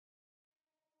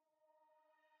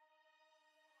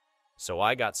So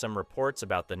I got some reports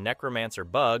about the necromancer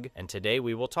bug, and today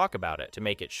we will talk about it. To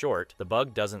make it short, the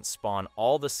bug doesn't spawn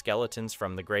all the skeletons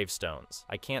from the gravestones.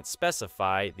 I can't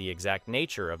specify the exact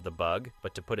nature of the bug,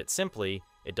 but to put it simply,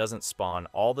 it doesn't spawn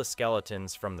all the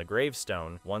skeletons from the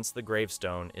gravestone once the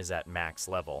gravestone is at max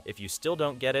level. If you still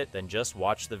don't get it, then just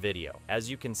watch the video.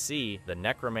 As you can see, the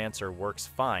necromancer works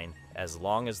fine as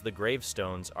long as the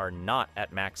gravestones are not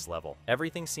at max level.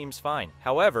 Everything seems fine.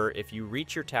 However, if you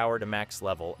reach your tower to max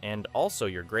level and also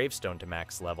your gravestone to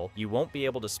max level, you won't be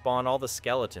able to spawn all the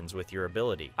skeletons with your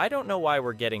ability. I don't know why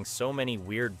we're getting so many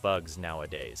weird bugs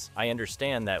nowadays. I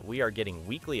understand that we are getting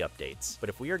weekly updates, but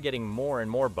if we are getting more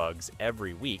and more bugs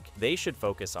every week, they should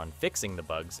focus on fixing the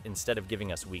bugs instead of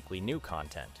giving us weekly new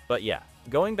content. But yeah,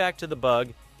 going back to the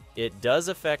bug, it does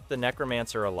affect the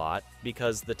necromancer a lot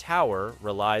because the tower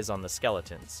relies on the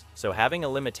skeletons. So having a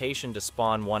limitation to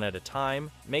spawn one at a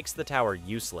time makes the tower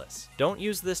useless. Don't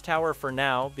use this tower for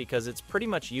now because it's pretty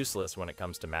much useless when it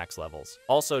comes to max levels.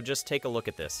 Also, just take a look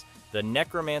at this. The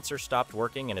necromancer stopped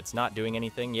working and it's not doing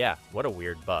anything. Yeah, what a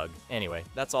weird bug. Anyway,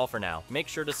 that's all for now. Make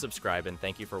sure to subscribe and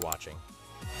thank you for watching.